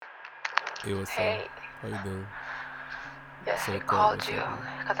Hey, what's up? Hey, How you doing? yes, I So cold, called what's you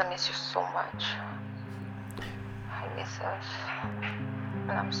happening? because I miss you so much. I miss us.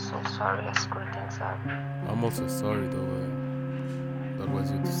 And I'm so sorry I screwed things up. I'm also sorry though. That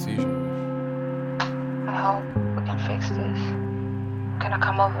was your decision. I hope we can fix this. Can I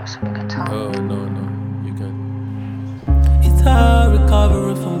come over so we can talk? No. You can. It's hard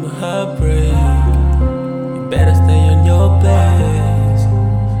recovering from a heartbreak. You better stay on your place.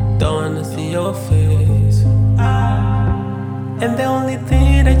 Don't wanna see your face. And the only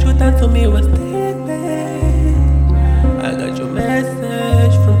thing that you done to me was take me. I got your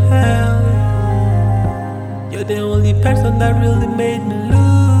message from hell. You're the only person that really made me lose.